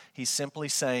class. He's simply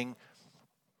saying,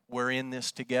 we're in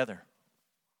this together.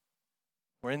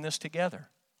 We're in this together.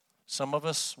 Some of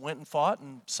us went and fought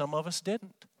and some of us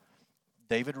didn't.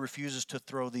 David refuses to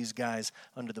throw these guys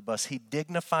under the bus. He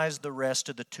dignifies the rest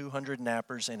of the 200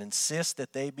 nappers and insists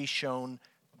that they be shown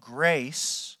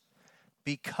grace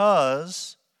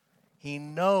because he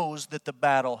knows that the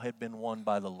battle had been won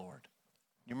by the Lord.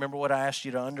 You remember what I asked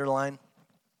you to underline?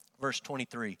 Verse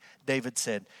 23, David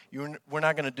said, we're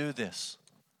not going to do this,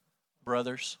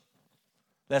 brothers.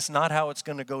 That's not how it's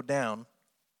going to go down.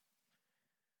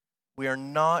 We are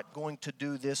not going to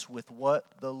do this with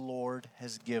what the Lord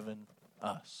has given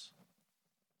us.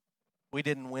 We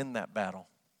didn't win that battle.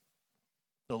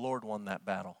 The Lord won that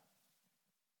battle.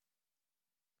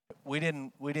 We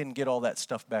didn't get all that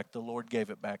stuff back. The Lord gave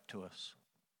it back to us.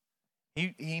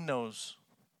 He knows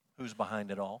who's behind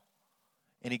it all.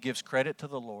 And he gives credit to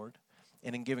the Lord.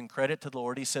 And in giving credit to the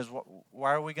Lord, he says,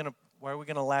 why are we going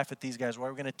to laugh at these guys? Why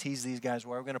are we going to tease these guys?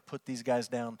 Why are we going to put these guys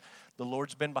down? The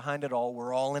Lord's been behind it all.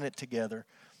 We're all in it together.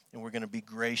 And we're going to be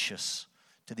gracious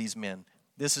to these men.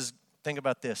 Think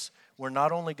about this. We're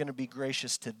not only going to be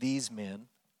gracious to these men,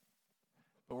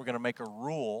 but we're going to make a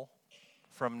rule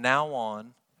from now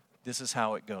on. This is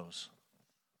how it goes.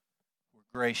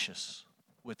 We're gracious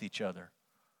with each other.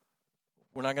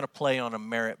 We're not going to play on a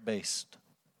merit-based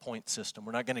point system.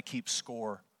 We're not going to keep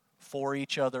score for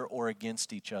each other or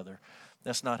against each other.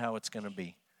 That's not how it's going to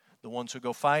be. The ones who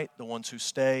go fight, the ones who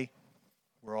stay,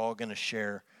 we're all going to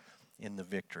share in the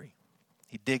victory.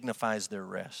 He dignifies their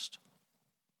rest.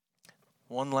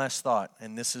 One last thought,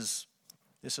 and this is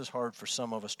hard for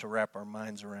some of us to wrap our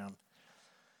minds around.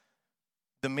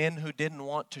 The men who didn't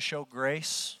want to show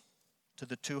grace to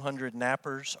the 200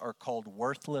 nappers are called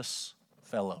worthless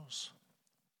fellows.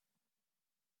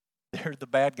 They're the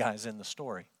bad guys in the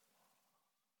story.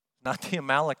 Not the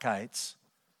Amalekites,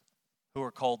 who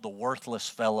are called the worthless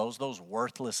fellows, those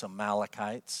worthless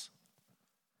Amalekites.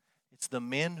 It's the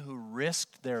men who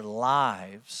risked their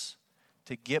lives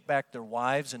to get back their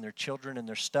wives and their children and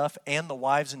their stuff, and the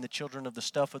wives and the children of the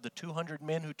stuff of the 200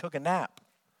 men who took a nap.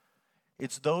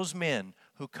 It's those men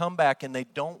who come back and they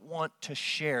don't want to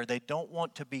share. They don't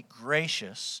want to be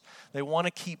gracious. They want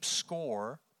to keep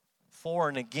score for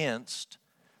and against.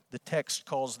 the text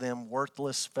calls them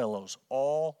worthless fellows.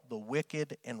 All the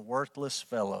wicked and worthless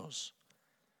fellows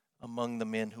among the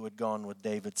men who had gone with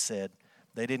David said,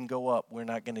 they didn't go up, we're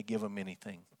not going to give them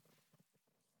anything.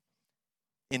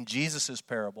 In Jesus'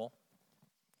 parable,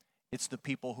 it's the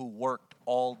people who worked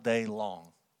all day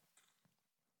long.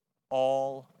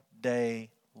 All day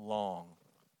long,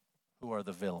 who are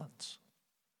the villains.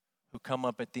 Who come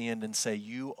up at the end and say,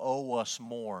 you owe us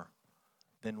more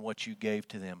than what you gave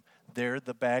to them. They're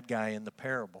the bad guy in the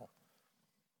parable.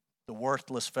 The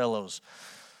worthless fellows.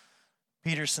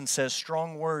 Peterson says,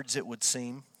 strong words it would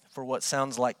seem for what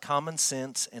sounds like common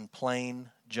sense and plain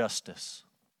justice.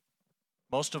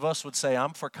 Most of us would say,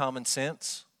 I'm for common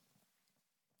sense.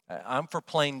 I'm for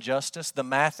plain justice. The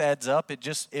math adds up.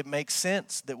 It makes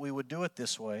sense that we would do it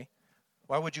this way.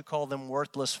 Why would you call them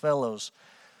worthless fellows?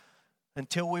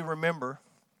 Until we remember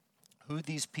who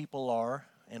these people are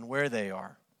and where they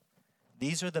are.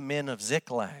 These are the men of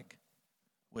Ziklag,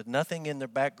 with nothing in their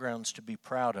backgrounds to be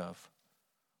proud of.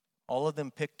 All of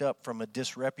them picked up from a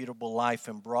disreputable life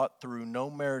and brought through no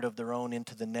merit of their own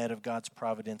into the net of God's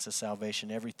providence of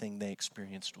salvation. Everything they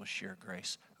experienced was sheer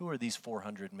grace. Who are these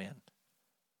 400 men?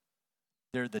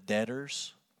 They're the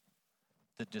debtors,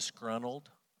 the disgruntled,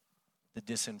 the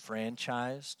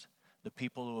disenfranchised, the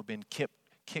people who have been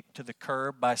kicked to the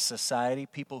curb by society,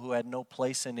 people who had no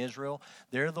place in Israel.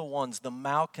 They're the ones, the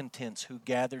malcontents who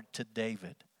gathered to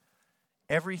David.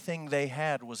 Everything they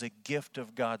had was a gift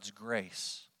of God's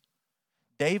grace.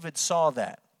 David saw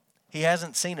that. He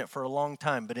hasn't seen it for a long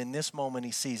time, but in this moment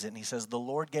he sees it. And he says, the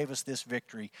Lord gave us this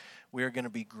victory. We are going to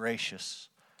be gracious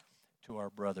to our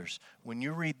brothers. When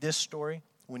you read this story,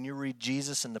 when you read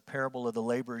Jesus and the parable of the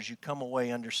laborers, you come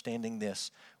away understanding this.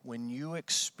 When you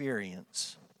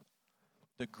experience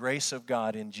the grace of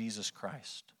God in Jesus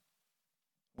Christ,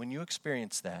 when you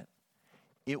experience that,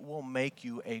 it will make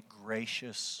you a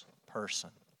gracious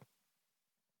person.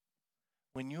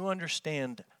 When you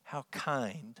understand how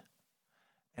kind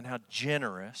and how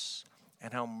generous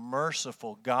and how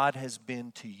merciful God has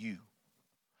been to you,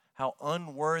 how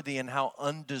unworthy and how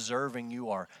undeserving you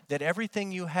are, that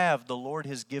everything you have the Lord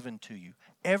has given to you.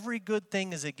 Every good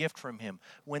thing is a gift from Him.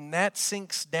 When that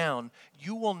sinks down,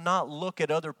 you will not look at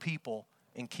other people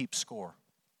and keep score.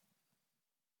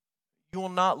 You will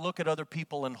not look at other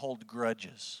people and hold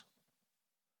grudges.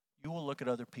 You will look at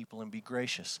other people and be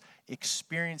gracious.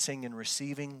 Experiencing and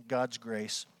receiving God's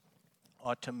grace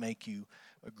ought to make you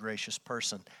a gracious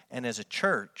person. And as a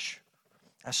church,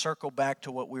 I circle back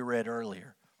to what we read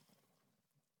earlier.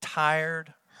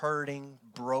 Tired, hurting,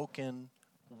 broken,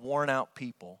 worn out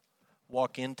people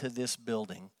walk into this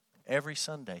building every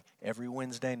Sunday, every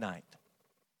Wednesday night.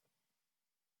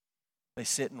 They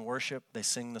sit and worship, they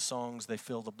sing the songs, they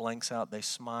fill the blanks out, they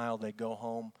smile, they go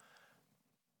home.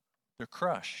 They're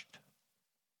crushed.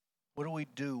 What do we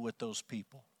do with those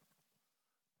people?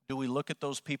 Do we look at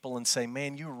those people and say,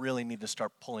 man, you really need to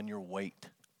start pulling your weight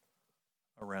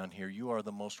around here. You are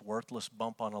the most worthless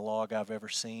bump on a log I've ever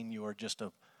seen. You are just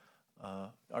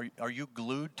are you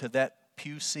glued to that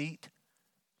pew seat?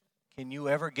 Can you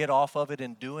ever get off of it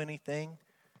and do anything?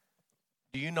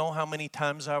 Do you know how many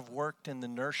times I've worked in the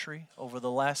nursery over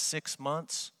the last 6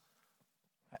 months?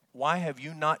 Why have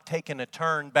you not taken a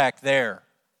turn back there?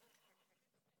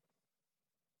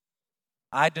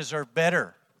 I deserve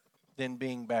better than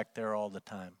being back there all the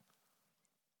time.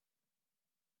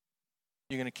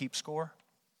 You're going to keep score?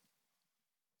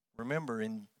 Remember,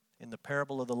 in the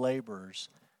parable of the laborers,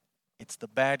 it's the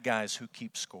bad guys who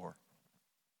keep score.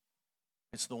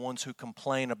 It's the ones who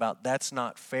complain about that's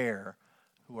not fair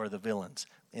who are the villains.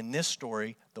 In this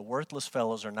story, the worthless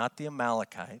fellows are not the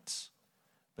Amalekites,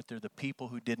 but they're the people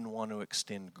who didn't want to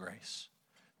extend grace.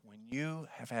 When you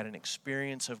have had an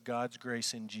experience of God's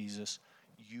grace in Jesus,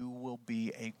 you will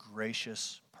be a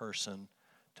gracious person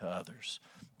to others.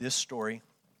 This story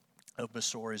of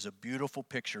Besor is a beautiful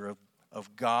picture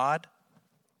of God,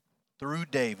 through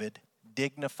David,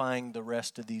 dignifying the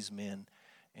rest of these men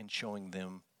and showing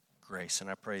them grace. And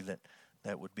I pray that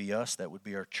that would be us, that would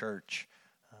be our church,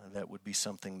 that would be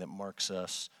something that marks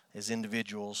us as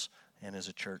individuals and as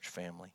a church family.